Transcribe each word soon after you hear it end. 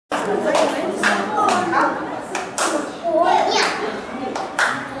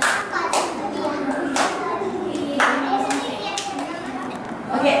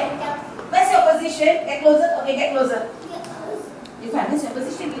Okay. Where's your position? Get closer. Okay, get closer. You find where's your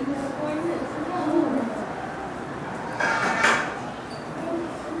position?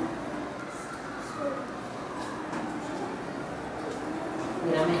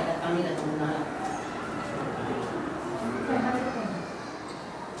 Ramai datang ni dah tunggu nak.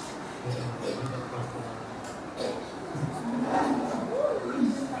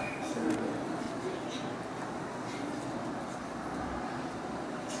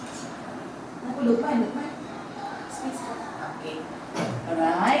 Depan. Okay.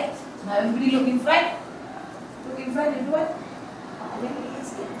 Alright. Now everybody look in front. Look in front, everyone.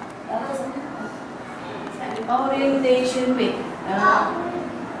 Orientation way.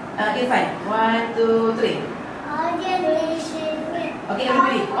 Okay, fine. 1, 2, 3. Orientation way. Okay,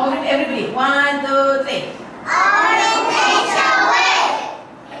 everybody. Everybody. 1, 2, 3. Orientation way.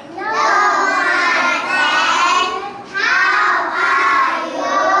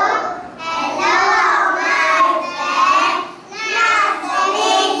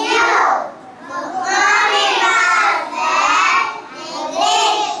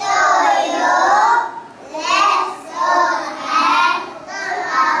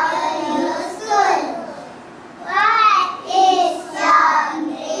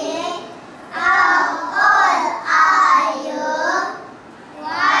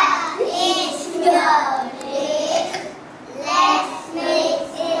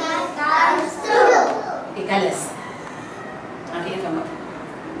 Colors. Okay, come on.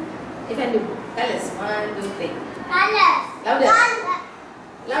 If I do colors, 1, 2, 3. Colors. Louder.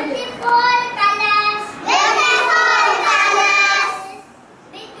 Louder. 24 colors. 24 colors.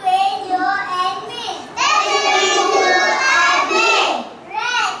 Between you and me. Between you and me.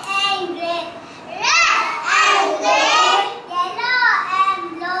 Red and green. Red and green. Yellow and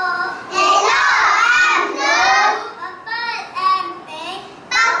blue. Yellow and blue. Purple and pink.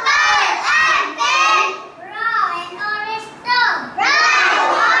 Purple and pink. Brown and orange too. Brown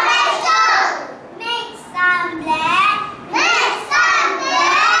and orange too. Mix some black. Mix some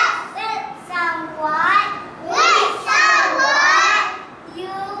black. With some white. With some white.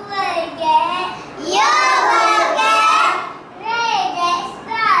 You will get. You will get. Red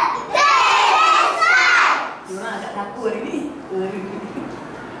stripe. Red stripe. Diorang agak takut hari ni.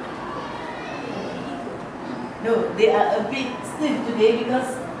 No, they are a bit stiff today because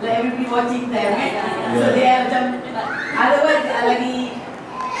like everybody watching them, right? So they are macam, otherwise they are lagi.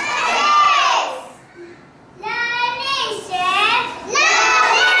 Learning shape.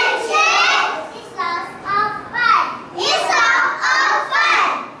 Learning shape. It's lots of fun. It's lots of fun.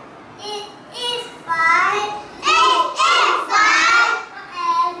 It is fun. It is fun. For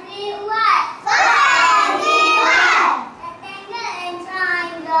everyone. For everyone. Rectangle and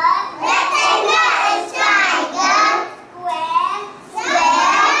triangle. Rectangle and triangle. Square.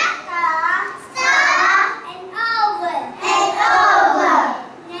 Square. Star. And oval. And oval.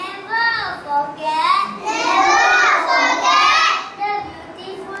 Never forget. Never forget. The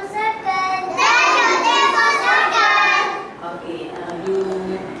beautiful circle. The beautiful circle. Okay, do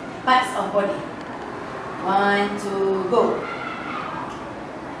parts of body. 1, 2, go.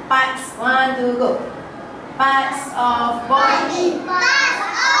 Parts. 1, 2, go. Parts of body. Parts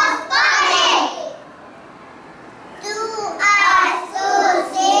of body. To us to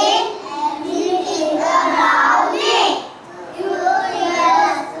see everything around me.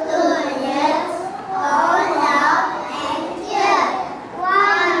 Curious, curious, all love and care.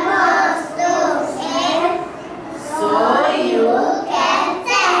 One wants to share, so you can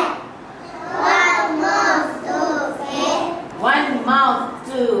say. One wants to feed, One mouth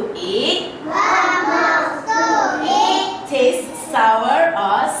to eat. one wants to eat. Taste sour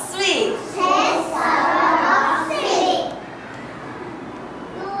or sweet. Taste sour or sweet.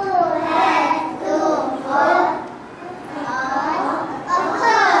 Two hands to hold on a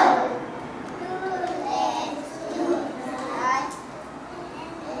curve. Two legs to run.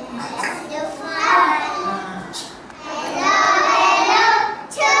 That's the fun. Hello, hello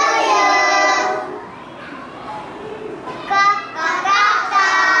to you. Ka ka ka ka,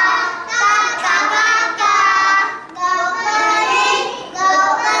 ka ka ka ka. Go running, go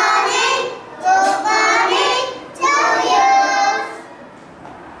running, go running to you.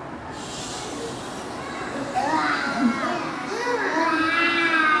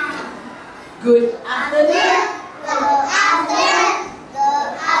 Good afternoon. Good afternoon,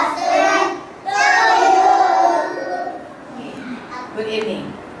 good afternoon to you. Good evening.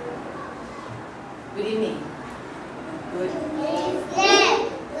 Good evening. Good.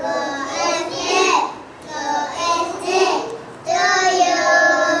 Good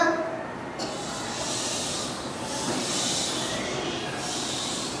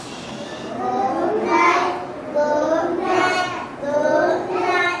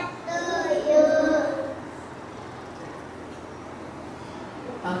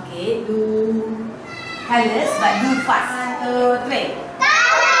colors, but do fast. 1, 2, 3.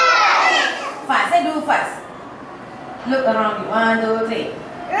 Fast, do fast. Look around you. 1, 2, 3.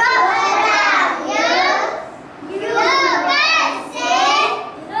 Look around you. You can see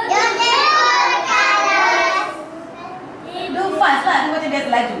your neighbor colors. Do fast lah. Dia macam biasa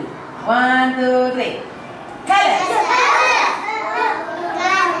laju. 1, 2, 3. Colors.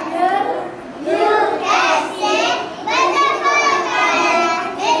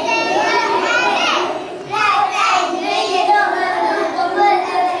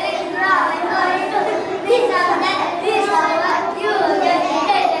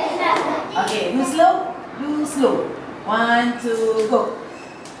 Okay, do slow. Do slow. 1, 2, go.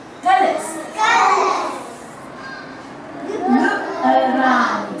 Colors. Look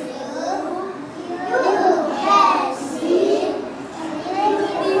around.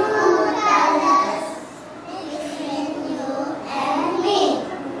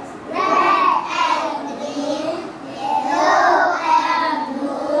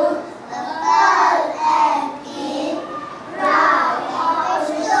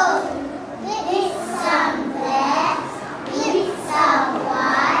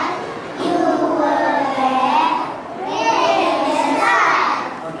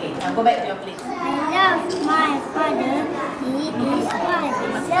 Go back to your place. I love my father, he is fine. I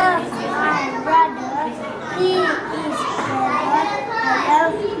love my brother, he is clever. I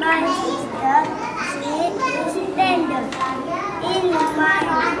love my sister, she is tender. In my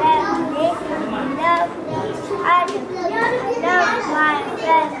family, I love others. I love my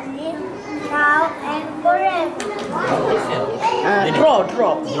family now and forever.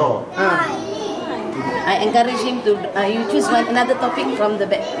 Draw. I encourage him to you choose another topic from the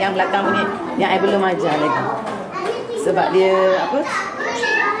back yang belakang punya yang I belum ajar lagi. Sebab dia apa?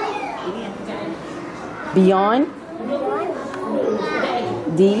 Beyond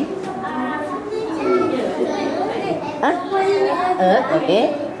the earth,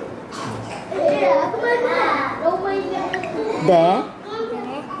 okay. There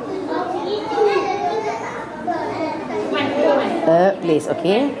a place,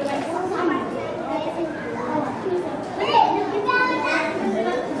 okay.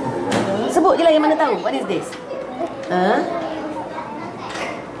 Sebut je lah yang mana tahu. What is this?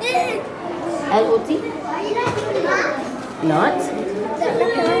 L-O-T? Not.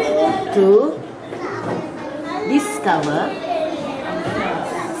 To discover.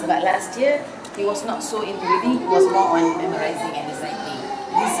 Sebab last year, he was not so into reading. He was more on memorizing and reciting.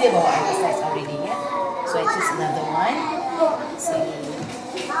 This year, bawa exercise on reading. Yeah? So I choose another one. So,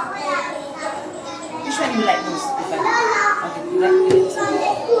 which one you like most? Okay, you like this one.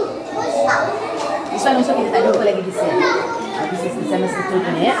 This one also kita tak lupa lagi this year. This is the semester 2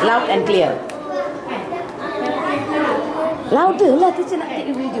 punya ya. Loud and clear. Louder lah, teacher nak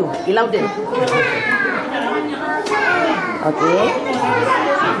take video. Okay, louder. Okay.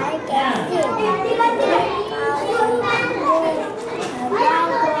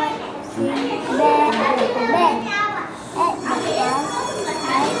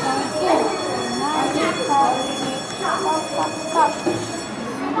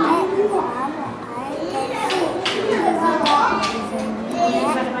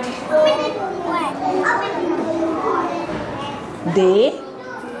 They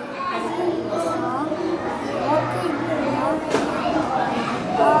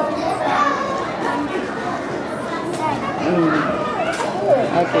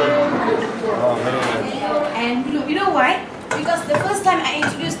okay. And blue. You know why? Because the first time I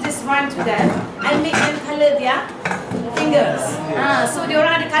introduced this rhyme to them, I make them color their fingers. So they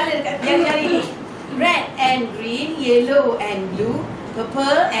orang ada color dekat jari-jari ni. Red and green, yellow and blue,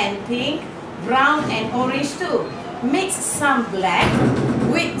 purple and pink, brown and orange too. Mix some black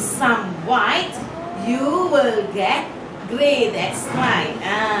with some white, you will get grey. That's right.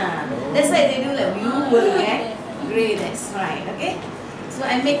 That's why they do that. You will get grey. That's right. Okay. So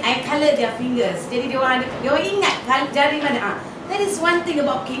I color their fingers. Jadi dia orang ingat jari mana. That is one thing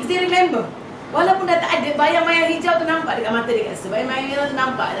about kids. They remember. Walaupun dah tak ada bayang-bayang hijau tu nampak dekat mata dia kat situ. Bayang-bayang hijau tu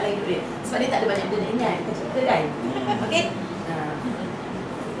nampak dalam hidup dia. Sebab dia tak ada banyak benda ingat. Kita kan. Okay.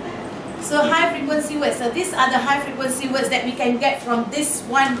 So high frequency words. So these are the high frequency words that we can get from this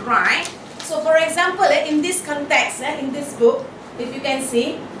one rhyme. So for example, in this context, in this book, if you can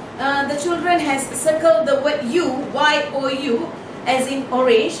see, the children has circled the word you, Y-O-U, as in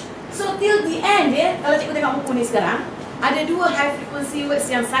orange. So till the end, kalau cikgu tengok buku ni sekarang, ada dua high frequency words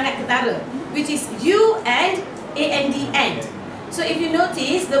yang sangat ketara, which is you and A-N-D, and. So if you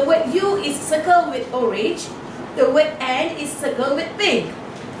notice, the word you is circled with orange, the word and is circled with pink.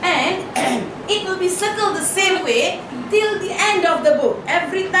 And it will be circled the same way till the end of the book.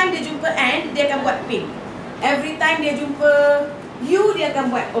 Every time dia jumpa and, dia akan buat pink. Every time dia jumpa you, dia akan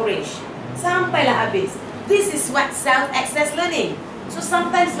buat orange sampailah habis. This is what self-access learning. So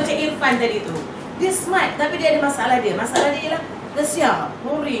sometimes macam Irfan tadi tu, dia smart tapi dia ada masalah dia. Masalah dia ialah dah siap,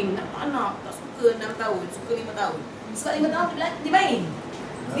 boring, nak anak, tak suka 6 tahun, suka 5 tahun. Sebab 5 tahun dia main.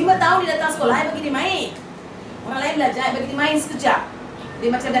 5 tahun dia datang sekolah, I bagi dia main. Orang lain belajar, I bagi dia main sekejap. Dia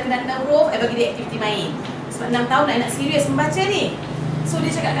macam dah kena huruf, I bagi dia aktiviti main. Sebab 6 tahun I nak serius membaca ni. So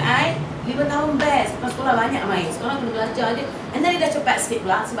dia cakap kat I, 5 tahun best, lepas sekolah banyak main. Sekolah kena belajar je. And then dia dah cepat sikit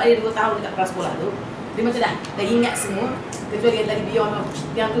pula sebab dia 2 tahun dekat prasekolah tu. Dia macam dah ingat semua. Kecuali yang tadi beyond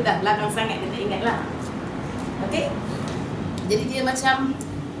yang tu dah belakang sangat, dia tak ingat lah. Okay? Jadi dia macam,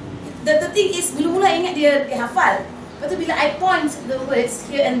 the thing is, mula-mula ingat dia hafal. Lepas tu bila I point the words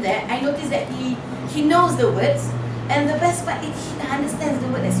here and there, I notice that he knows the words. And the best part is he understands the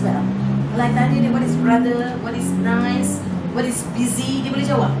word as well. Kalau I tanya dia what is brother, what is nice, what is busy, dia boleh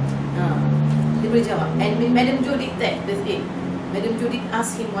jawab. Dia boleh jawab. And Madam Jo did that with him. Madam Jo did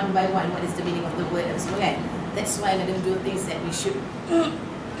ask him one by one what is the meaning of the word and so on. That's why Madam Jo thinks that we should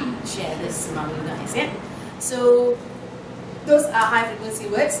share this among you guys. Yeah? So those are high frequency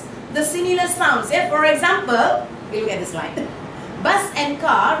words. The similar sounds. Yeah? For example, we look at the slide. Bus and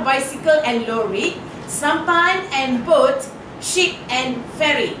car, bicycle and lorry, sampan and boat, ship and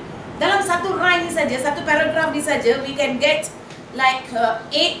ferry. Dalam satu rhyme ni saja, satu paragraph ni saja, we can get like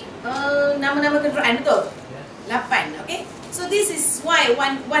 8 nama-nama kenderaan, betul? 8, okay? So this is why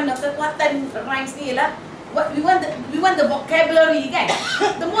one of the kekuatan rhymes ni ialah what we want the vocabulary, kan?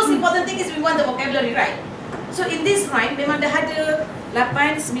 The most important thing is we want the vocabulary, right? So in this rhyme memang dah ada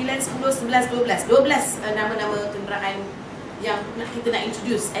 8, 9, 10, 11, 12 nama-nama kenderaan yang kita nak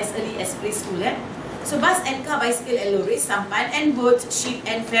introduce as early as preschool, ya? So bus and car, bicycle and lorry, sampan and boat, ship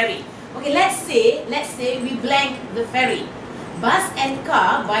and ferry. Okay, let's say we blank the ferry. Bus and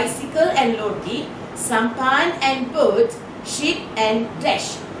car, bicycle and lorry, sampan and boat, ship and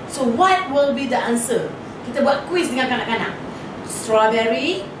dash. So what will be the answer? Kita buat quiz dengan kanak-kanak.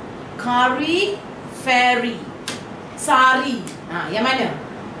 Strawberry, curry, ferry, sari. Yang mana?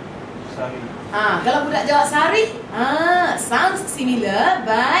 Sari. Kalau budak jawab sari, sounds similar,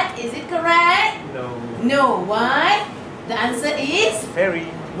 but is it correct? No. No. Why? The answer is Ferry.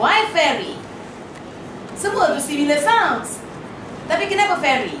 why ferry? Semua tu similar sounds. Tapi kenapa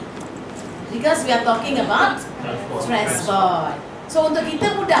ferry? Because we are talking about transport. So untuk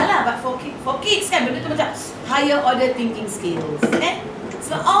kita mudah lah, but for kids kan benda tu macam higher order thinking skills.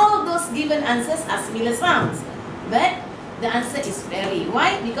 So all those given answers are similar sounds, but the answer is ferry.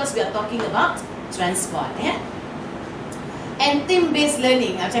 Why? Because we are talking about transport. And theme-based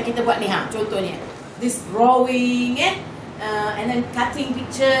learning, macam kita buat ni, contohnya this drawing, and then cutting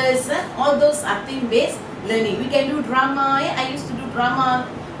pictures, all those are theme-based learning. We can do drama. I used to do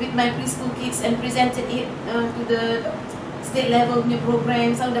drama with my preschool kids and presented it to the state level punya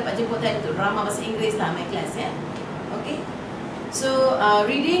program. Selalu dapat jemputan untuk drama bahasa Inggeris lah, my class. Okay. So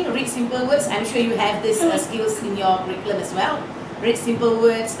read simple words. I'm sure you have this skills in your curriculum as well. Read simple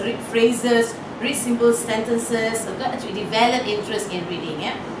words, read phrases, read simple sentences. To develop interest in reading.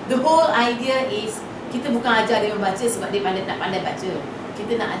 The whole idea is kita bukan ajar dia membaca sebab dia tak pandai baca.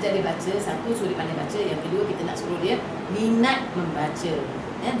 Kita nak ajar dia baca, satu suruh dia pandai baca, yang kedua kita nak suruh dia minat membaca.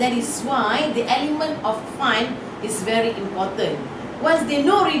 That is why the element of fun is very important. Once they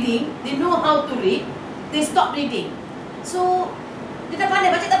know reading, they know how to read, they stop reading. So dia dah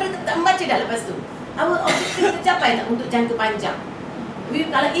pandai baca tapi tak membaca dah lepas tu. Our objective tercapai tak untuk jangka panjang.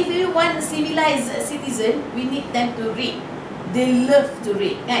 If we want a civilized citizen, we need them to read. They love to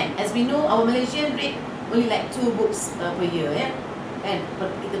read, kan? As we know, our Malaysian read only like 2 books per year, and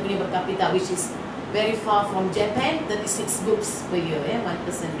kita punya per capita, which is very far from Japan, 36 books per year, one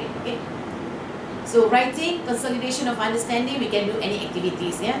person read. Okay. So writing, consolidation of understanding, we can do any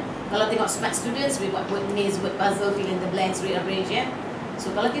activities. Kalau tengok smart students, we buat word maze, word puzzle, fill in the blanks, rearrange.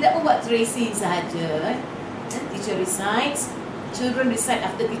 So kalau tidak pun buat tracing sahaja. Teacher recites, children recite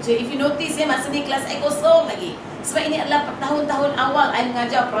after teacher. If you notice, masa ni kelas I kosong lagi. Sebab ini adalah tahun-tahun awal I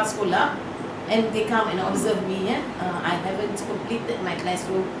mengajar prasekolah, and they come and observe me. I haven't completed my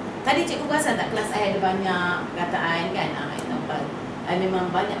classroom. Tadi cikgu perasan tak kelas I ada banyak kataan, kan? I nampak I memang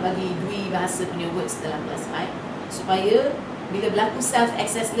banyak bagi dui bahasa punya words dalam kelas I, supaya bila berlaku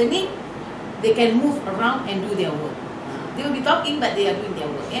self-access learning, they can move around and do their work. They will be talking but they are doing their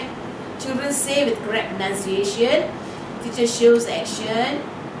work. Children say with correct pronunciation. Teacher shows action.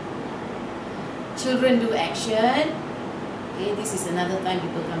 Children do action. Okay, this is another time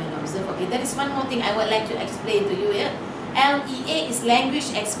people come and observe. Okay, that is one more thing I would like to explain to you. LEA is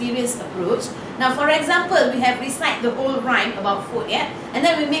language experience approach. Now, for example, we have recite the whole rhyme about food, yeah, and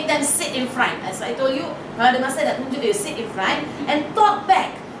then we make them sit in front. As I told you, kalau ada masa nak tunjuk dia sit in front and talk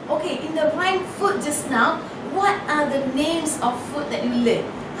back. Okay, in the rhyme food just now, what are the names of food that you learn?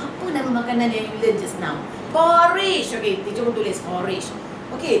 Apa nama makanan yang you learn just now? Porridge. Okay, teacher pun tulis porridge.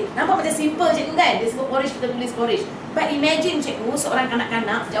 Okay, nampak macam simple cikgu kan? Dia sebut porridge, kita tulis porridge. But imagine cikgu, seorang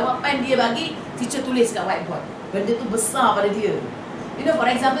kanak-kanak, jawapan dia bagi, teacher tulis kat whiteboard. Benda tu besar pada dia. You know,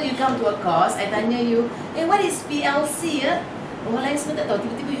 for example, you come to a course, I tanya you, what is PLC ya? Orang lain semua tak tahu,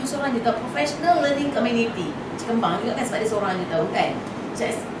 tiba-tiba you seorang je tahu. Professional Learning Community. Cikembang juga kan sebab dia seorang je tahu kan?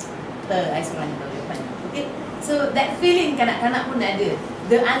 I seorang je tahu jawapan. Okay, so that feeling kanak-kanak pun ada.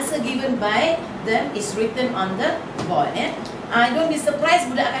 The answer given by them is written on the board. Don't be surprised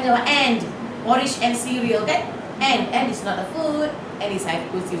budak akan jawab and. Porridge and cereal kan? And is not a food. And is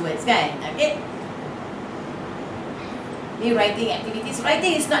high-frequency words kan? Okay. Ni writing activities.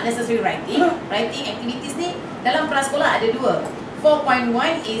 Writing is not necessarily writing. Writing activities ni dalam prasekolah ada dua.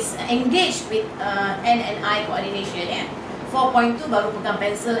 4.1 is engage with hand and eye coordination. 4.2 baru pegang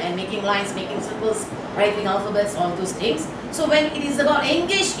pencil and making lines, making circles, writing alphabets, all those things. So when it is about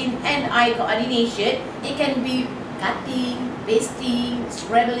engage in hand-eye coordination, it can be cutting, pasting,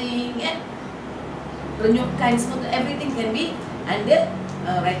 scribbling, renyukan, semua tu, everything can be under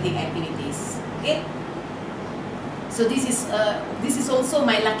writing activities. Okay. So this is also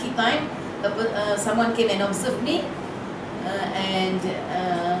my lucky time. Someone came and observed me, and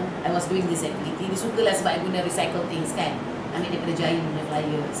I was doing this activity. Dia sukalah sebab I guna recycle things kan. Ambil daripada Giant punya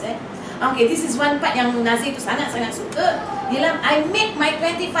flyers. Okay, this is one part yang Nazir tu sangat-sangat suka. Ialah I make my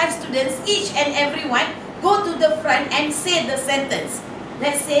 25 students, each and every one, go to the front and say the sentence.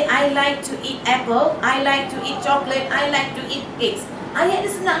 Let's say, I like to eat apple, I like to eat chocolate, I like to eat cakes. Ayat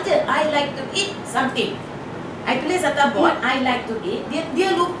dia senang je. I like to eat something. I tulis atas board, I like to eat.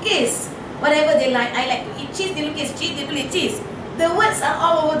 Dia lukis whatever they like. I like to eat cheese, dia lukis cheese, dia tulis cheese. The words are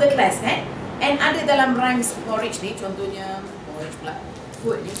all over the class kan. And ada dalam rhymes porridge ni, contohnya porridge pula,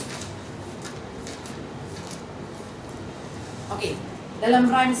 food ni. Okay, dalam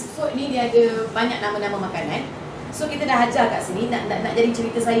rhymes food ni dia ada banyak nama-nama makanan. So kita dah ajar kat sini, nak jadi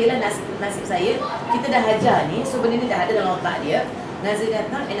cerita saya lah, nasib saya. Kita dah ajar ni, so benda ni dah ada dalam otak dia. Nazir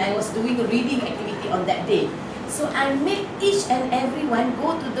datang and I was doing a reading activity on that day. So I make each and every one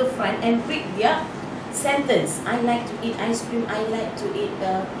go to the front and read their sentence. I like to eat ice cream, I like to eat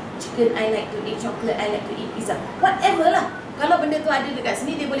chicken, I like to eat chocolate, I like to eat pizza. Whatever lah. Kalau benda tu ada dekat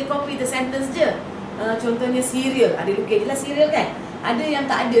sini, dia boleh copy the sentence je. Contohnya cereal, ada lukis je lah cereal kan. Ada yang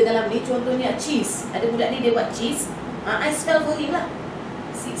tak ada dalam ni, contohnya cheese. Ada budak ni dia buat cheese. I spell for him lah.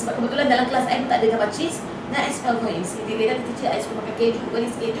 Sebab kebetulan dalam kelas I pun tak ada gambar cheese. Nah, I spell for him. Dia kata, teacher, I suka makan keju. What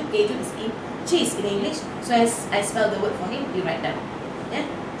is keju? Keju is cheese in English. So I spell the word for him, he write down. Yeah?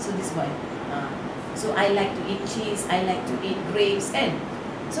 So this boy. So I like to eat cheese, I like to eat grapes kan.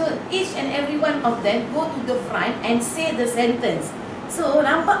 So each and every one of them go to the front and say the sentence. So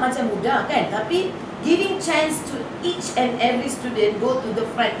nampak macam mudah kan, tapi giving chance to each and every student go to the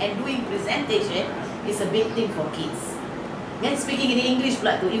front and doing presentation is a big thing for kids. Kan, speaking in English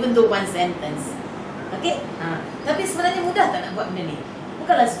pula tu, even though one sentence. Okay? Tapi sebenarnya mudah tak nak buat benda ni?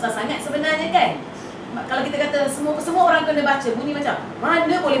 Bukanlah susah sangat sebenarnya kan. Kalau kita kata semua orang kena baca, bunyi macam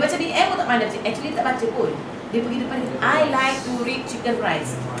mana boleh baca ni? Pun tak pandai baca. Actually tak baca pun. Dia pergi depan dia, I like to read chicken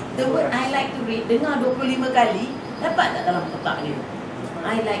rice. The word I like to read, dengar 25 kali, dapat tak dalam otak dia?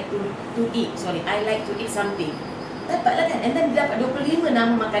 I like to eat, I like to eat something. Dapatlah kan? And then dia dapat 25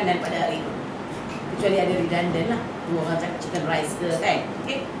 nama makanan pada hari itu. Kecuali ada redundant lah. Dua orang cakap chicken rice ke kan?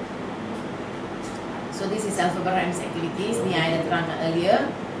 Okay. So this is alphabet rhymes activities. Ni I dah terangkan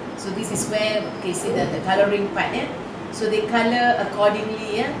earlier. So this is where, okay, see the colouring part ya. So they colour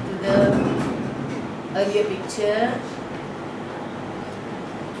accordingly ya to the earlier picture.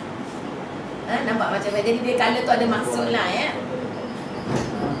 Nampak macam mana? Jadi dia colour tu ada maksud lah ya.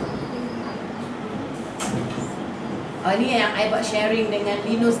 Ini yang I buat sharing dengan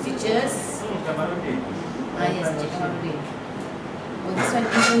Lino's teachers. Yes, Cik Kamarudin. Oh, this one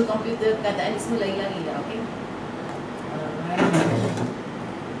even computer perkataan ni semua lari-lari dah, okay?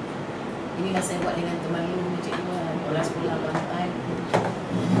 Ini yang saya buat dengan teman Lu, cikgu orang sekolah Bantai.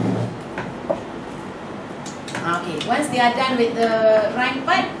 Okay, once they are done with the rhyme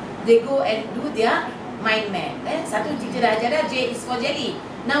part, they go and do their mind map. Satu teacher dah ajar dah, J is for jelly.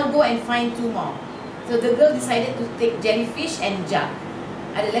 Now go and find 2 more. So the girl decided to take jellyfish and jug.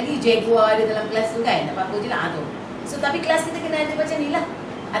 Ada lagi jaguar ada dalam kelas tu kan, tak apa-apa je lah tu. So tapi kelas kita kena ada macam ni lah.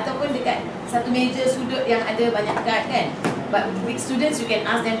 Ataupun dekat satu meja sudut yang ada banyak kad kan. But big students, you can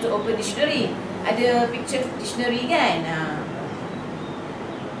ask them to open dictionary. ada picture dictionary kan.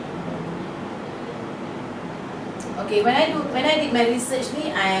 Okay, when I did my research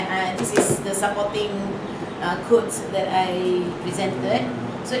ni, this is the supporting quotes that I presented.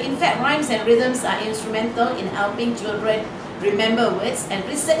 So in fact, rhymes and rhythms are instrumental in helping children remember words, and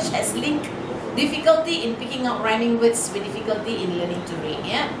research has linked difficulty in picking out rhyming words with difficulty in learning to read.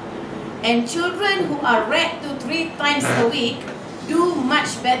 Yeah, and children who are read to 3 times a week do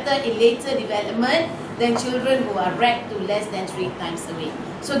much better in later development than children who are read to less than 3 times a week.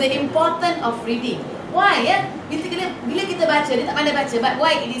 So the importance of reading. Why? Yeah, bila kita baca, dia tak pandai baca, but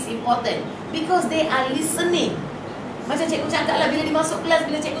why it is important? Because they are listening. Macam cikgu cakap lah, bila dia masuk kelas,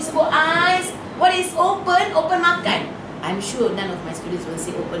 bila cikgu sebut eyes, what is open? Open makan. I'm sure none of my students will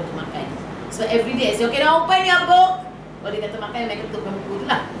say open to makan. So every day I say, okay, now open your book. Kalau dia kata makan, mereka ketupkan buku tu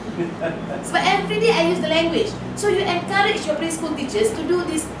lah. So every day I use the language. So you encourage your preschool teachers to do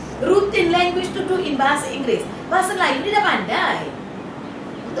this routine language to do in bahasa Inggeris. Bahasa Melayu dia dah pandai.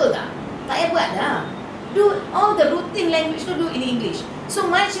 Betul tak? Tak payah buat dah. Do all the routine language to do in English.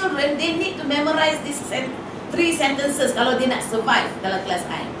 So my children, they need to memorize these 3 sentences kalau dia nak survive dalam kelas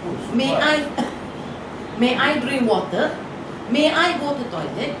I. May I drink water? May I go to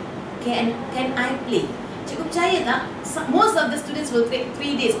toilet? Can I play? Cikgu percaya tak? Most of the students will take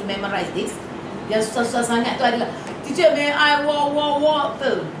 3 days to memorize this. Yang susah-susah sangat tu adalah, teacher, may I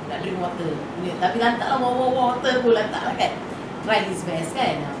water? Nak drink water. Tapi lantaklah water pun lantaklah kan. Try his best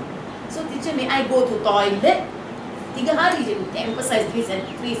kan. So teacher, may I go to toilet? 3 hari je to emphasize 3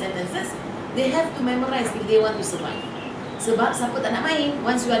 sentences. They have to memorize if they want to survive. Sebab siapa tak nak main?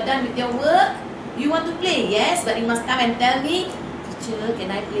 Once you are done with your work, you want to play, yes, but you must come and tell me, teacher, can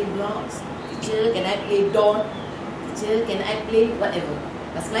I play blocks? Teacher, can I play dot? Teacher, can I play whatever?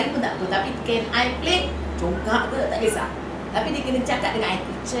 Bahasa Melayu pun tak apa, tapi can I play congkak ke, tak kisah. Tapi dia kena cakap dengan I,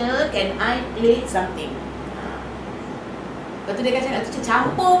 teacher, can I play something? Lepas tu dia akan cakap, teacher,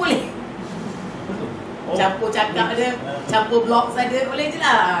 campur boleh? Campur cakap ada, campur blocks ada, boleh je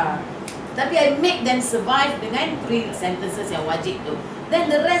lah. Tapi I make them survive dengan 3 sentences yang wajib tu. Then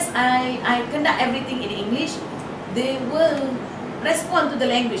the rest, I conduct everything in English. They will respond to the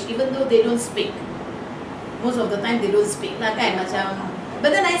language even though they don't speak. Most of the time they don't speak lah kan, macam.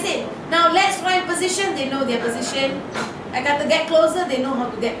 But then I said, now let's rhyme position. They know their position. I kata get closer, they know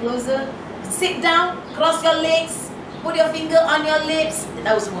how to get closer. Sit down, cross your legs, put your finger on your lips.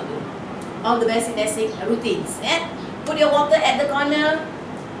 Dia tahu semua tu. All the basic routines. Put your water at the corner.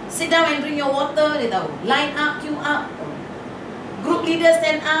 Sit down and drink your water. Dia tahu. Line up, queue up. Group leader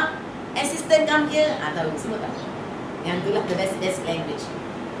stand up. Assistant come here. Tahu semua tahu. Yang itulah the basic language.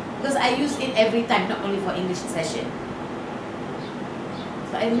 Because I use it every time, not only for English session.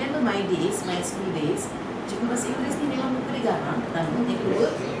 So I remember my days, my school days. Cikgu bahasa Inggeris ni memang muka dia garang. Pertama, yang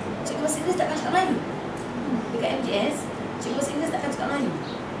kedua, cikgu bahasa Inggeris takkan cakap Melayu. Dekat MGS, cikgu bahasa Inggeris takkan cakap Melayu.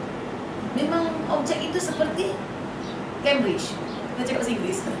 Memang objek itu seperti Cambridge. Dia cakap bahasa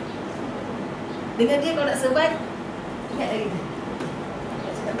Inggeris. Dengan dia kalau nak survive, ingat lagi.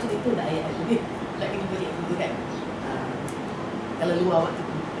 Tak cakap macam itu tak ayat aku ni. Tak kena boleh aku kan. Kalau luar waktu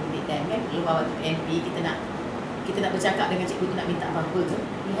pendidikan kan, luar waktu MP, kita nak bercakap dengan cikgu tu nak minta apa-apa tu,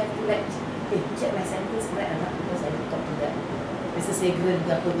 we have to like, check my sentence correct or not, because I don't talk to that Mr. Segren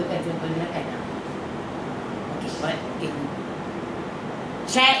ke apa tu kan, contoh dia kan. Okay, correct, okay.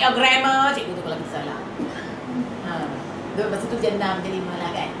 Check your grammar, cikgu tu kalau kita salah. Masa tu je 6, je 5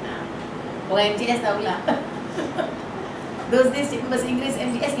 lah kan. Orang MGS tahulah. Those days cikgu bahasa Inggeris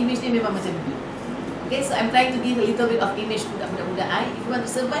MGS, image dia memang macam tu. Okay, so I'm trying to give a little bit of image to budak-budak I. If you want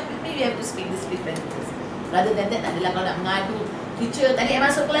to survive with me, you have to speak these 3 sentences. Rather than that, tak adalah kalau nak mengadu. Teacher, tadi I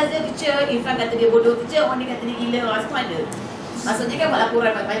masuk kelas dia, teacher, Irfan kata dia bodoh, teacher, orang dia kata dia gila, orang semua ada. Maksudnya kan buat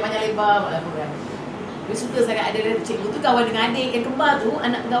laporan, banyak-banyak lebar buat laporan. Dia suka sangat ada cikgu tu kawan dengan adik yang kembar tu,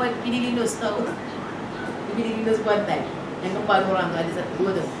 anak pegawai PD Linus tau. PD Linus Kuantan. Yang kembar orang tu, ada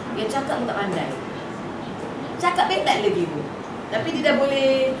 1-2 tu. Yang cakap pun tak pandai. Cakap betul lagi tu. Tapi dia dah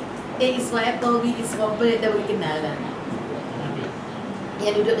boleh, A is for apple, B is for bird, dah boleh kenal dah.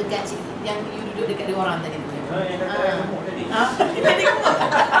 Yang duduk dekat yang you duduk dekat dia orang tadi tu. Yang kata gemuk tadi. Tadi gemuk.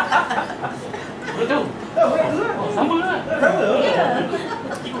 Betul. Sama lah. Sama.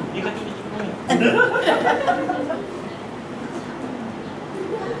 Dia kata dia gemuk.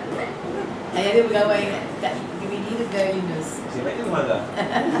 Ayah dia pegawai kat DVD tu, pegawai Linus. Siapa itu marah?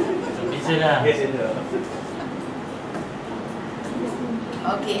 Biasa dah. Biasa dah.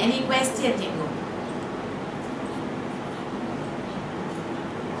 Okay, any question, cikgu?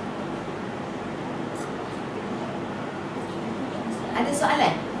 Ada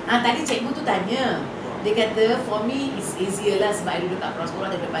soalan? Tadi cikgu tu tanya, dia kata for me it's easier lah sebab I duduk kat sekolah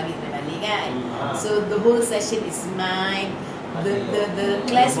daripada pagi sampai balik kan. So the whole session is mine. The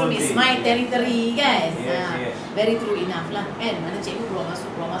classroom is my territory kan. Very true enough lah kan. Mana cikgu keluar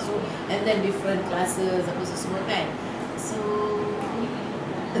masuk and then different classes apa semua kan.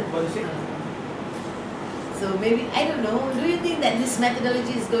 So maybe I don't know. Do you think that this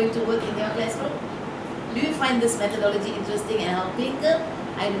methodology is going to work in your classroom? Do you find this methodology interesting and helping ke?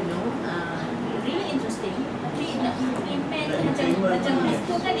 I don't know. Really interesting. Tapi nak implement macam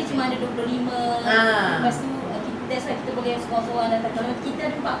school kan dia cuma ada 25. Lepas tu that's why kita boleh seorang-seorang datang. Kalau kita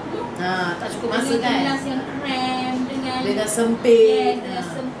ada 40, tak cukup masa kan. Dengan kelas yang cram dengan sempit. Dengan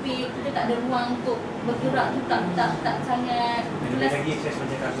sempit. Kita tak ada ruang untuk bergerak tu tak sangat. Kelas lagi akses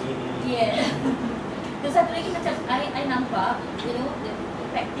macam kami ni. Yeah. Terus satu lagi macam I nampak, you know, the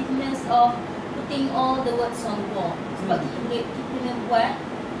effectiveness of putting all the words on the wall. Sebab kita kena buat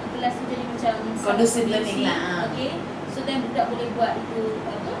kelas tu jadi macam conducive learning lah. Okay. So then budak boleh buat itu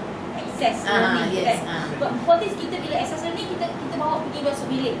apa? Access learning yes, kan. But before this kita bila access learning kita bawa pergi masuk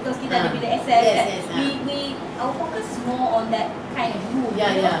bilik because kita ada bilik access kan. We our focus is more on that kind of room.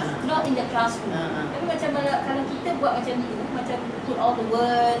 Not in the classroom. Tapi macam kalau kita buat macam ni, macam put all the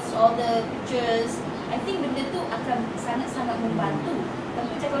words, all the pictures, I think benda tu akan sangat-sangat membantu. Tapi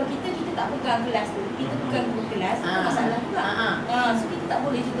macam kalau kita tak pegang kelas tu, kita pegang guru kelas, itu masalah juga. So kita tak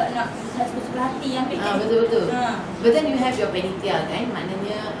boleh juga nak suka hati yang betul. But then you have your panitia kan,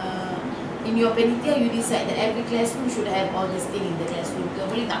 maknanya in your panitia you decide that every classroom should have all this thing in the classroom.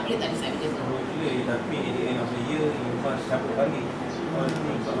 Boleh tak decide macam tu? Boleh, tapi at the end of the year you must cabut balik.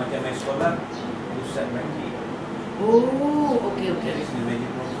 Kalau macam main sekolah, pusat bagi. Okay. That is the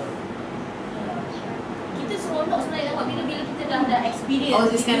major problem. Kita seronok sebenarnya nampak bila kita dah ada experience. All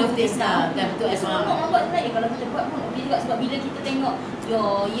this kind of things lah. Betul. Seronok nampak sebenarnya kalau kita buat pun okey juga sebab bila kita tengok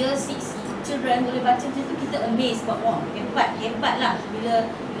your year 6 children boleh baca macam tu, kita amazed sebab wah hebat lah bila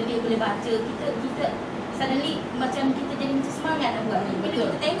dia boleh baca, kita suddenly macam kita jadi macam semangat nak buat ni. Bila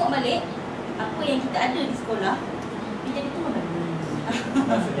kita tengok balik apa yang kita ada di sekolah, dia jadi turun lagi.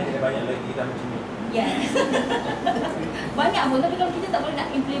 Maksudnya ada banyak lagi kita macam ni. Yes. Banyak pun, tapi kalau kita tak boleh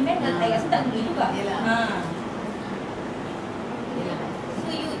nak implement, saya rasa tak boleh juga. So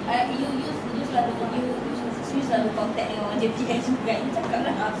you selalu contact dengan orang JPS juga. You cakap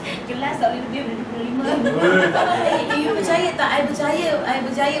lah kelas tak boleh lebih dari 25. You percaya tak? I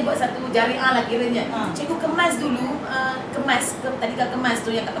berjaya buat satu jariah lah kiranya. Cikgu kemas dulu, tadika kemas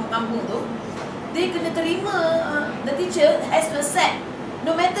tu yang kat kampung-kampung tu, dia kena terima, the teacher has to accept.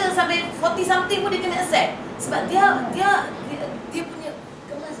 No matter sampai 40 something pun dia kena accept. Sebab dia punya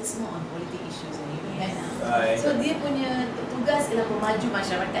kemas is more on politic issues ni kan. So dia punya tugas ialah pemaju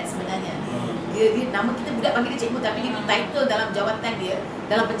masyarakat sebenarnya. Dia nama kita budak panggil dia cikgu, tapi dia title dalam jawatan dia,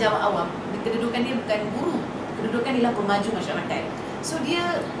 dalam penjawat awam, kedudukan dia bukan guru. Kedudukan dia ialah pemaju masyarakat. So dia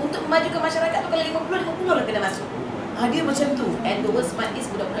untuk memajukan masyarakat tu kalau 50 lah kena masuk. Dia macam tu. And the worst part is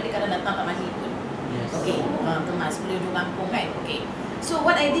budak-budak dia kadang datang tak mahir pun. Okay, kemas boleh duduk kampung kan. Okay. So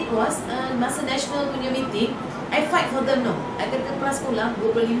what I did was, masa national punya meeting, I fight for them no. I kata kepala sekolah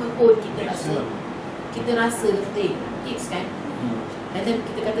 25 pun kita rasa letih kids kan. And then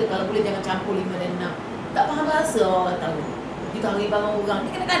kita kata kalau boleh jangan campur 5 dan 6. Tak faham bahasa orang tahu. Kita hari bangun orang ni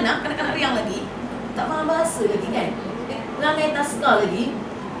kanak-kanak riang lagi. Tak faham bahasa lagi kan. Perangai taska lagi.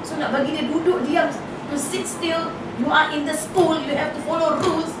 So nak bagi dia duduk diam, to sit still. You are in the school, you have to follow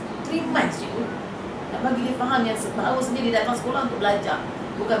rules. 3 months cikgu. Nak bagi dia faham yang bahawa sendiri dia datang sekolah untuk belajar.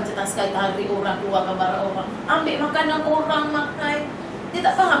 Bukan macam taskai tarik orang, keluarkan barang orang, ambil makanan orang makan. Dia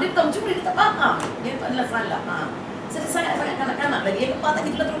tak faham, dia bukan mencuri, dia tak faham. Dia adalah salah. So dia sangat-sangat kanak-kanak lagi. Yang kepala tadi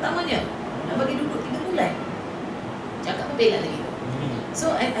terutamanya nak bagi duduk 3 bulan. Cakap berbeza lagi tu.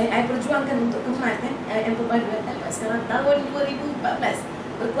 So I perjuangkan untuk kemas kan. Sekarang tahun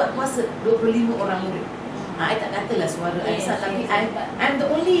 2014 berkuat kuasa 25 orang murid. I tak katalah suara Aisyah, tapi I'm the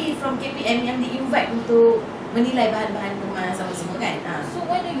only from KPM yang di-invite untuk menilai bahan-bahan kemas sama semua kan. So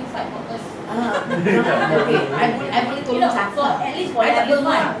why don't you fight for us? Okay, I boleh tolong cakap. At least for level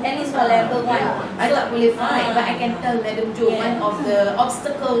 1. At least for level 1. I tak boleh fight, but I can tell Madam Jo one of the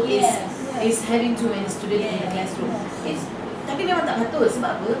obstacle is having too many students in the classroom. Tapi memang tak betul.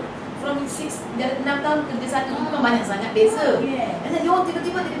 Sebab apa? From 6 tahun kerja satu tu bukan banyak sangat beza. Dan dia orang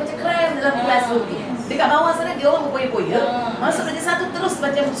tiba-tiba jadi macam kram dalam classroom ni. Dekat bawah sana dia orang berpoya-poya. Masuk kerja satu terus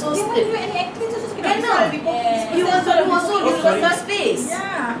macam so stiff. Dia want to do any activity so cannot. You want to do also you got space.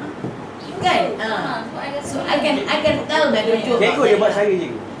 Kan? So I can tell Madam Jo. Cikgu dia buat saya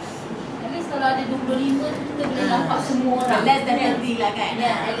cikgu. At least kalau kalau ada 25 tu kita boleh nampak semua orang. Less than 30 lah kan.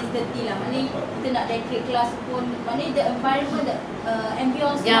 Ya, at least 30 lah. Maknanya kita nak decorate kelas pun, maknanya the environment, the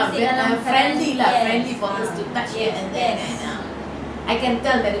ambience masih dalam friendly lah, yes. friendly for us to touch here and there. I can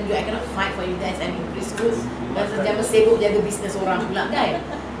tell Madam Jo, I cannot fight for you guys. I'm in preschool. Masa jangan sibuk jaga bisnes orang pula kan.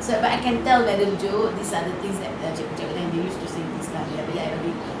 So, but I can tell Madam Jo, these are the things that cikgu-cikgu yang dia used to say this lah. Bila I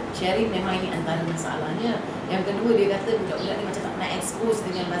bagi sharing, memang ini antara masalahnya. Yang kedua, dia kata budak-budak ni macam tak pernah expose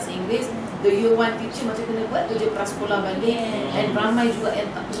dengan bahasa Inggeris. The year 1 teacher macam kena buat kerja prasekolah balik. And ramai juga yang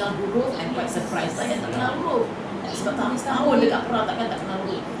tak kenal huruf. I'm quite surprised lah yang tak kenal huruf. Sebab tahun dekat Perah takkan tak kenal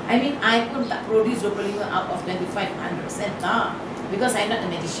huruf. I mean, I pun tak produce 25 out of 25 100% tak. Because I'm not a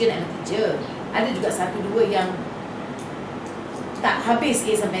magician, I'm a teacher. Ada juga 1-2 yang tak habis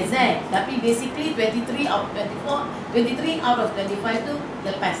A sampai Z. Tapi basically 23 out of 25 tu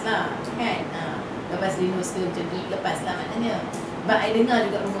lepas lah kan. Lepas linus ke macam tu, lepas lah maknanya. But I dengar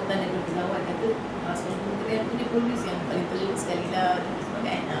juga rumutan daripada pegawai kata sekolah kementerian punya produce yang paling teruk sekali lah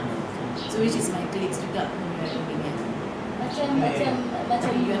kan. So which is my colleagues juga.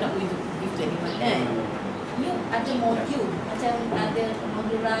 Macam you are not going to give to anyone kan. You ada modul, macam ada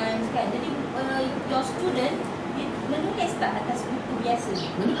modul Ryhme kan. Jadi your student menulis tak atas buku biasa?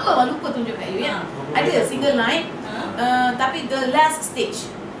 Menulis lupa tunjuk kat you ya. Ada single line. Tapi the last stage,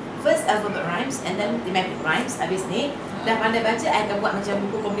 first alphabet rhymes and then thematic rhymes. Habis ni dah pandai baca, I akan buat macam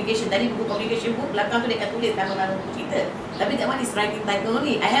buku communication. Tadi buku communication book, belakang tu dia akan tulis nama-nama buku cerita. Tapi that one is writing title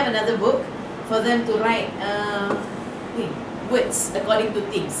only. I have another book for them to write words according to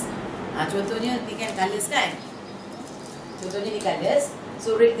things. Contohnya ni kan colours kan. Contohnya ni colours.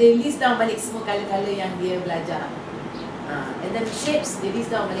 So they list down balik semua colour-colour yang dia belajar. And then shapes, they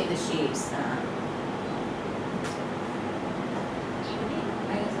list down balik the shapes.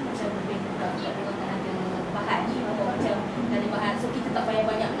 Tak payah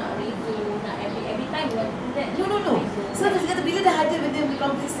banyak nak review, nak every time you want to do that. No. So dia kata bila dah ada benda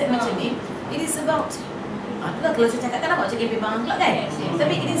complicated macam ni, it is about itulah kalau saya cakap kan nampak macam campaign bangang pula kan.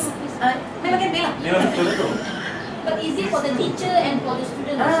 Tapi it is memang campaign lah. Memang betul-betul. But easy for the teacher and for the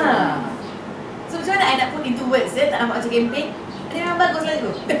student also. So macam mana I nak put into words tak nampak macam campaign? Dia memang bagus lah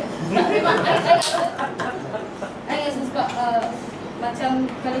tu. Memang I rasa sebab macam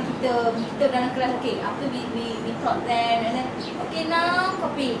kalau kita dalam kelas, okay, after we taught them and then okay now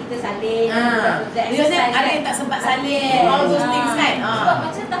copy, kita salin. Biasanya ada yang tak sempat salin, all those things kan. Sebab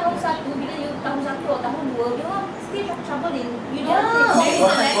macam tahun 1, bila you tahun 1 atau tahun 2, dia orang still have trouble in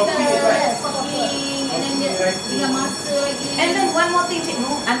copying and then dia dengan masa lagi. And then one more thing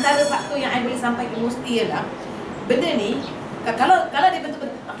cikgu, antara faktor yang I boleh sampaikan mesti ialah benda ni kalau dia bentuk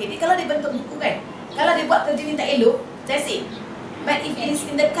kalau dia bentuk buku kan, kalau dia buat kerja ni tak elok, saya say. But if it is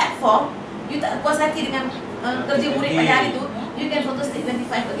in the card form, you tak puas hati dengan kerja murid pada hari tu, you can photostat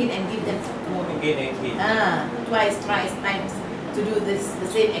 25 again and give them Again. Twice, thrice, times to do the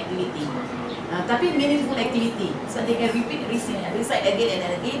same activity. Tapi meaningful activity, so they can recite again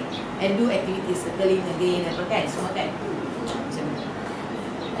and again and do activities, circling again and kan, semua kan.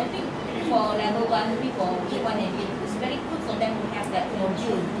 I think for level 1, for K1 and K2, it's very good for them to have that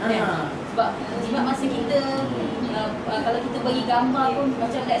module. Sebab jimat masa kita, kalau kita bagi gambar pun,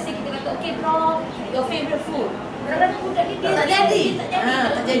 macam let's say kita kata, okay bro, your favourite food. Kadang-kadang budak ni dia tak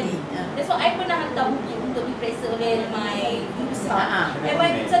jadi. That's why I pernah hantar buku untuk diperiksa oleh my guru besar. My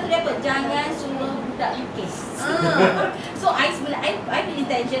guru besar tu dia apa? Jangan suruh budak lukis. So I punya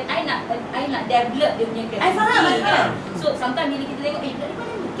intention, I nak develop dia punya kreativiti. I faham. So sometimes bila kita tengok, budak ni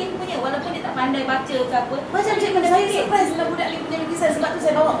mana lukis punya, walaupun dia tak pandai baca ke apa. Macam cikgu, saya surprise dengan budak ni punya lukisan. Sebab tu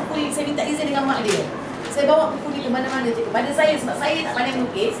saya bawa buku ni, saya minta izin dengan mak dia. Saya bawa buku ni ke mana-mana cikgu. Pada saya, sebab saya tak pandai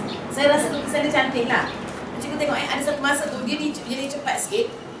melukis, saya rasa lukisan dia cantik lah. Cikgu tengok ada satu masa tu, dia ni cepat sikit.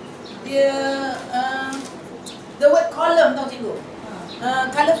 Dia the word column tau cikgu.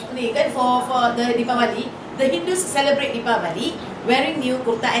 Color ni kan for the Deepavali. The Hindus celebrate Deepavali wearing new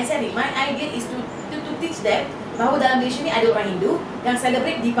kurta and sari. My idea is to teach them bahawa dalam Malaysia ni ada orang Hindu yang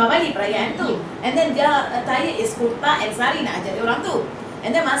celebrate Deepavali, perayaan tu. And then dia attire is kurta and sari, nak ajar dia orang tu.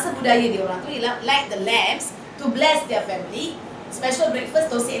 And then masa budaya dia orang tu ialah light the lamps to bless their family. Special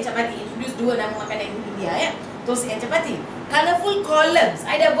breakfast, tosi and chapati. Introduce 2 nama makanan India ya. Tosi and chapati. Colorful columns.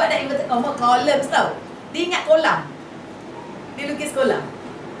 I dah buat dah inverted comma columns tau. Dia ingat kolam. Dia lukis kolam.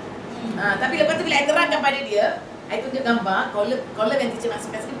 Tapi lepas tu bila I terangkan pada dia, I tunjuk gambar kolam yang teacher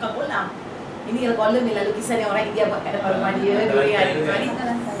masukkan sikit bukan kolam. Ini ialah kolam ialah lukisan yang orang India buat kat depan rumah dia. Dia hari tu.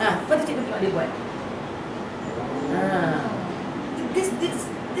 Lepas tu cikgu tengok dia buat.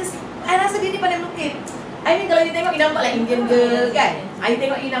 This I rasa dia ni pandai melukis. I mean kalau you tengok, you nampak lah Indian girl kan. I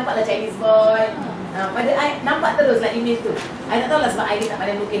tengok you nampak lah Chinese boy. Pada I nampak terus lah image tu. I tak tahulah sebab I tak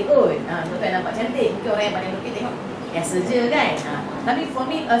pandai lukis kot. Sebab tu I nampak cantik. Mungkin orang yang pandai lukis tengok biasa je kan. Tapi for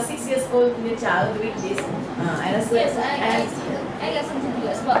me a 6 years old punya child doing this, I rasa Yes, I rasa macam tu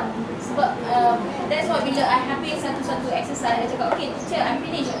juga sebab that's why bila I habis satu-satu exercise, I cakap okay teacher, I'm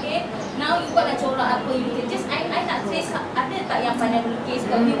finished, okay. Now you buat corak apa you can just I nak trace ada tak yang pandai melukis,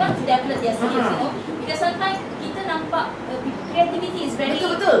 but we want to develop their skills, you know. Because sometimes kita nampak creativity is very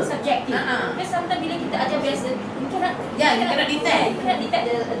subjective. Because sometimes bila kita ajar biasa, you cannot detect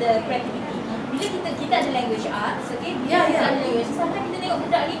the creativity. Bila kita ada language arts, okay, bila kita ada language, sometimes kita tengok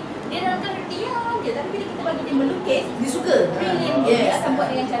budak ni dia dalam kan diam je, tapi bila kita bagi dia melukis, dia suka. Brilliant. Dia akan buat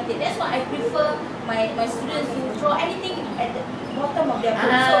dengan cantik. That's why I prefer my students to draw anything at the bottom of their book.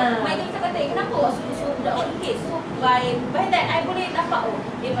 So my kita kata, kenapa awak suruh budak awak lukis? So by that I boleh nampak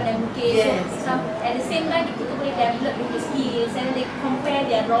dia pandai lukis. So at the same time kita boleh develop the skills and they compare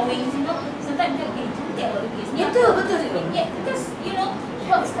their drawings, you know. Sometimes dia cantik awak lukis. Betul. Yeah, because you know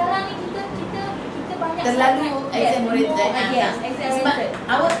sebab sekarang ni kita banyak terlalu exam oriented. Sebab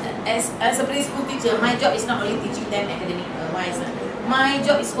exam as a preschool teacher, my job is not only teaching them academic wise. My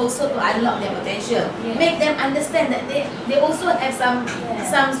job is also to unlock their potential, make them understand that they also have some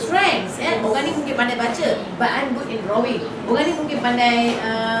strengths. Orang ni mungkin pandai baca, but I'm good in drawing. Orang ni mungkin pandai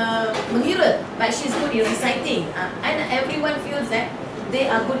mengira, but she's good in reciting. And everyone feels that they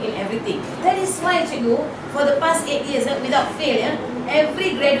are good in everything. That is why cikgu, for the past 8 years without fail,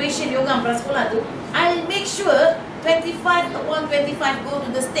 every graduation yoga prasekolah tu, I'll make sure 25 upon 25 go to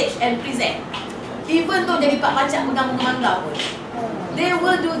the stage and present. Even though jadi pak pacak pegang muka mangga pun, they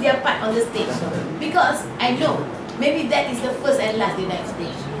will do their part on the stage. Because I know maybe that is the first and last di naik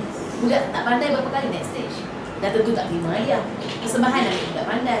stage. Budak tak pandai berapa kali naik stage, dah tentu tak terima hadiah. Persembahan ambil budak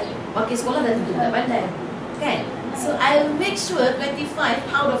pandai, wakil sekolah dah tentu budak pandai, kan? So I'll make sure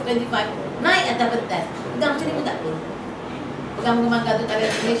 25 out of 25 naik atas pentas. Pegang macam ni pun tak apa. Pegang muka mangga tu tarian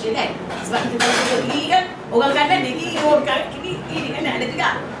Malaysia kan. Sebab kita tahu kita kiri kan, orang kanan dia kiri, orang kiri kanan ada juga.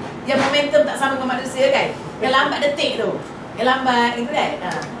 Yang momentum tak sama dengan manusia kan. Yang lambat detik tu, yang lambat gitu kan.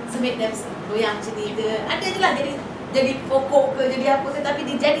 So make them goyang macam ni ke, ada je lah jadi pokok ke, jadi apa ke, tapi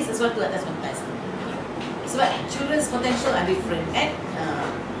dia jadi sesuatu atas pentas. Sebab children's potential are different kan.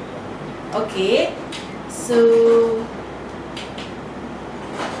 Okay. So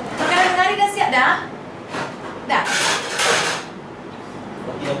makanan hari dah siap dah? Dah?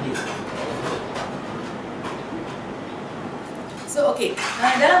 Okey. So okay,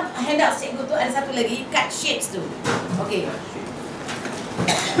 dalam handout cikgu tu ada satu lagi, cut shapes tu. Okay.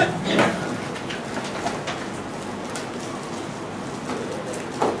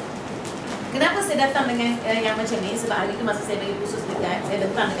 Kenapa saya datang dengan yang macam ni? Sebab hari tu masa saya bagi kursus dekat, saya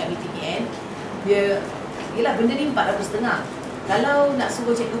datang dekat BTPN, dia yelah benda ni 450. Kalau nak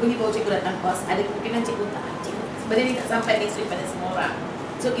suruh cikgu beli baru cikgu datang kos, ada kemungkinan cikgu tak. Benda ni tak sampai next week pada semua orang.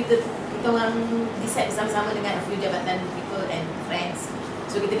 So kita orang decide bersama-sama dengan a few jabatan people and friends.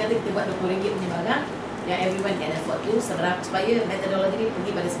 So kita kata kita buat RM20 punya barang yang everyone can afford tu, supaya metodologi ni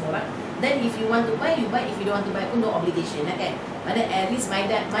pergi pada semua orang. Then if you want to buy, you buy. If you don't want to buy pun no obligation lah kan. But at least my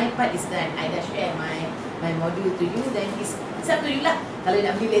part is done. I dah share my module to you. Then it's up to you lah. Kalau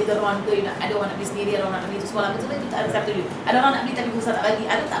nak beli later on ke, ada orang nak beli sendiri, ada orang nak beli tu sekolah betul itu tak ada, up to you. Ada orang nak beli tapi pusat tak bagi,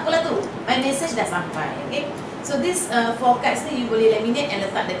 ada tak apalah tu. My message dah sampai. Okay. So this 4 cards ni you boleh laminate and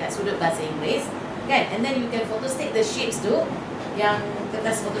letak dekat sudut bahasa Inggeris kan. And then you can photo stick the shapes tu. Yang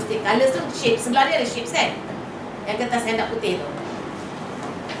kertas photo stick colours tu, shapes. Sebelah dia ada shapes kan. Yang kertas handout putih tu.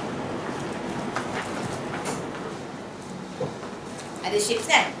 Ada shapes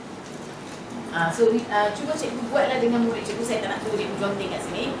kan. So cuba cikgu buatlah dengan murid cikgu. Saya tak nak tunggu cikgu jonting kat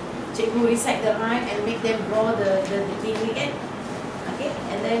sini. Cikgu recite the rhyme and make them draw the thing ni kan. Okay,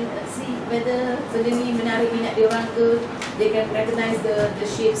 and then see whether benda ni menarik minat dia orang ke, they can recognize the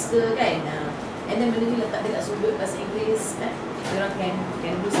shapes ke kan. And then benda ni letak dekat sudut bahasa Inggeris kan. Dia orang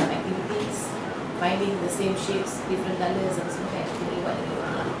can do some activities finding the same shapes, different colours apa semua kan. Kita buat lagi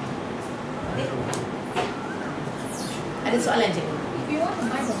orang lah. Okay. Ada soalan cikgu? If you want to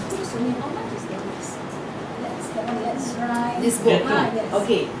buy the book, so how much is this? Let's try This book. Yes.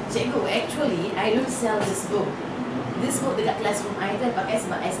 Okay, cikgu, actually I don't sell this book. This book dekat classroom I tu I pakai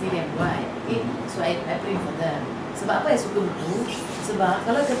sebab I sendiri yang buat. Okay, so I print for them. Sebab apa I suka buku? Sebab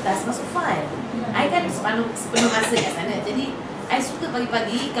kalau kertas masuk file, I kan sepenuh masa kat sana. Jadi I suka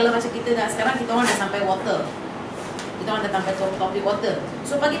pagi-pagi, kalau macam kita dah sekarang, kita orang dah sampai water. Kita orang dah sampai topic water.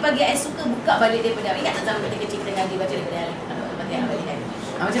 So pagi-pagi I suka buka balik daripada, ingat tak zaman kita kecil kita ngaji baca daripada balik kan.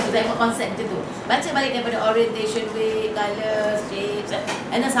 Macam tu, tengok konsep macam tu. Baca balik daripada orientation way, colours, shapes,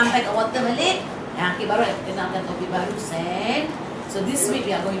 and then sampai kat water balik. Okay, baru kita kenalkan topik baru, sand. So this week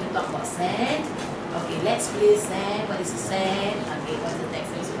we are going to talk about sand. Okay, let's play sand. What is a sand? Okay, what's the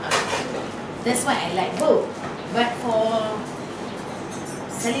text? That's why I like both. But for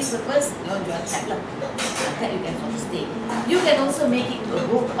selling purpose, you jual tab lah. Tab you can stay. You can also make it to a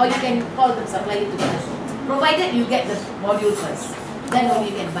book, or you can call the supplier together. Provided you get the module first, then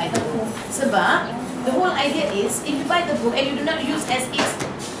only you can buy the book. Sebab the whole idea is, if you buy the book and you do not use as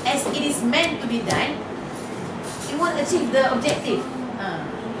it is meant to be done, it won't achieve the objective.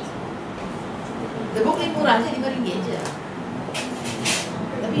 The book ni murah je, RM5 je.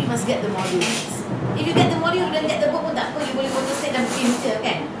 Tapi you must get the module. If you get the module dan get the book pun tak apa, you boleh photostat dan print je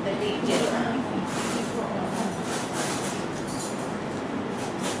kan. Tapi je.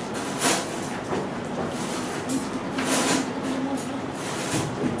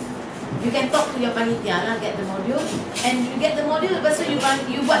 You can talk to your panitia lah, get the module. And you get the module, lepas tu you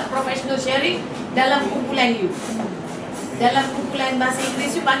buat professional sharing dalam kumpulan you. Dalam kumpulan bahasa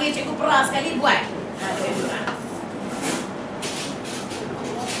Inggeris you panggil cikgu Pra sekali buat.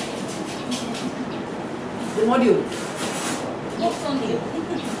 The module. Books only.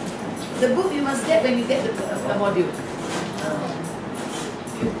 The book you must get when you get the module.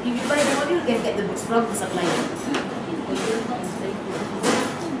 If you buy the module, you can get the books from the supplier.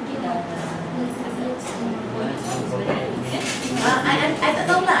 I tak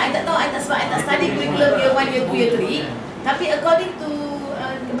tahu lah, I tak sebab I tak study curriculum year 1, year 2, year 3. Tapi according to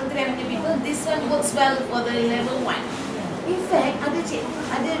Kementerian People, this one works well for the level 1. In fact,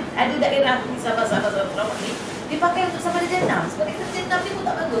 ada daerah di Sabah Sarawak ni dipakai untuk sama ada jenam. Sebab kita jenam ni pun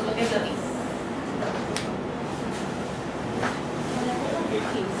tak bagus pakai benda ni.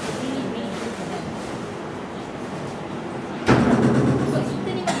 Sebab kita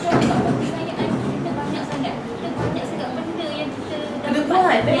ni macam pertanyaan kita banyak sangat. Kita banyak sangat benda yang kita dah Kena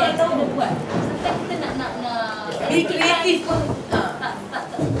buat, memang tahu. Kena buat. Sometimes kita nak Be kreatif pun. tak.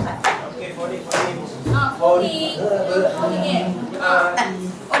 Okay, phonics. Phonics.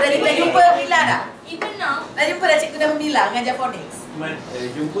 Oh, dah kita jumpa Mila dah? Even now, Dah jumpa dah cikgu dah Mila mengajar phonics?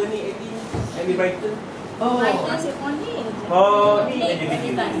 Jumpa ni Eddie Brighton. Oh. writer saya phonics. Phonics Phonics ada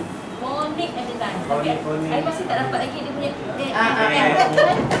video. Phonics ada time. Phonics. I masih tak dapat lagi dia punya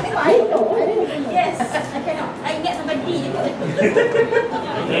Yes, I cannot. I ingat sampai D je.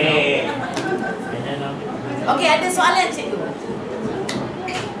 Okay. Okey, ada soalan cikgu.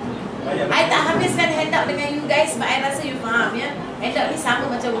 I tak habiskan handout dengan you guys sebab I rasa you faham ya. Handout ni sama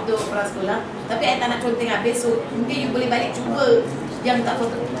macam untuk prasekolah, tapi I tak nak conteng habis, so mungkin you boleh balik cuba yang tak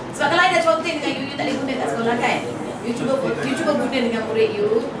foto. Sebab kalau I dah conteng dengan you tak boleh guna kat sekolah kan. You cuba guna dengan murid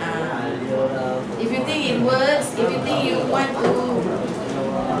you. If you think it works, if you think you want to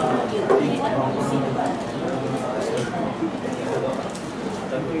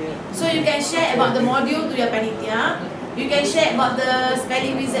so you can share about the module to your panitia. You can share about the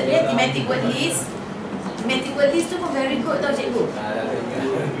spelling wizard dia, thematic word list. Thematic word list tu pun very good tau cikgu.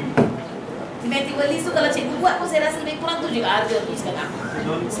 Thematic word list tu kalau cikgu buat pun saya rasa lebih kurang tu juga harga tu sekarang.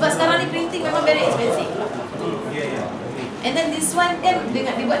 Sebab sekarang ni printing memang very expensive. And then this one kan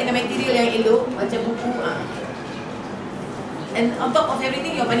dibuat dengan material yang elok macam buku. And on top of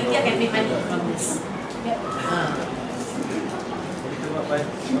everything, your panitia can make money from this.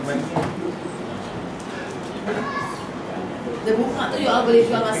 The buku tu you all boleh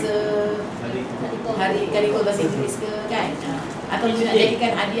jual masa hari karikul bahasa Inggeris ke kan? Atau you nak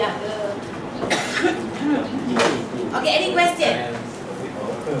jadikan hadiah ke? Okay, any question?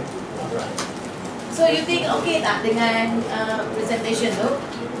 So you think okay tak dengan presentation tu?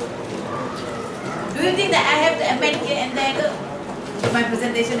 Do you think that I have to amend here and there ke my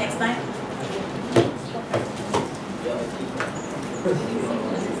presentation next time?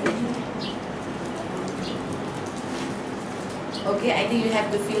 Okay, I think you have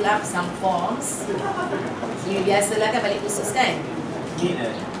to fill up some forms. You biasalah kan balik khusus kan?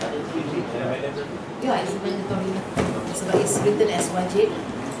 Ya, it's mandatory. Sebab it's written as wajib.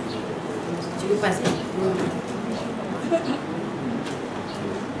 Cikgu pas ni.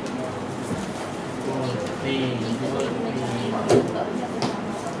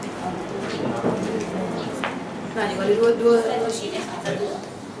 Nah, ni kalau dua sheet satu.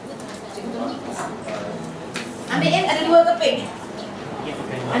 Cikgu tolong. Ambil ada 2 keping.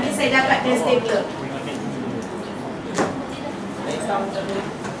 Nanti saya dapatkan stapler.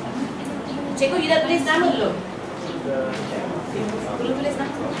 Cikgu, you dah tulis nama belum? Belum tulis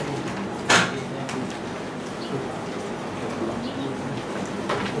nama.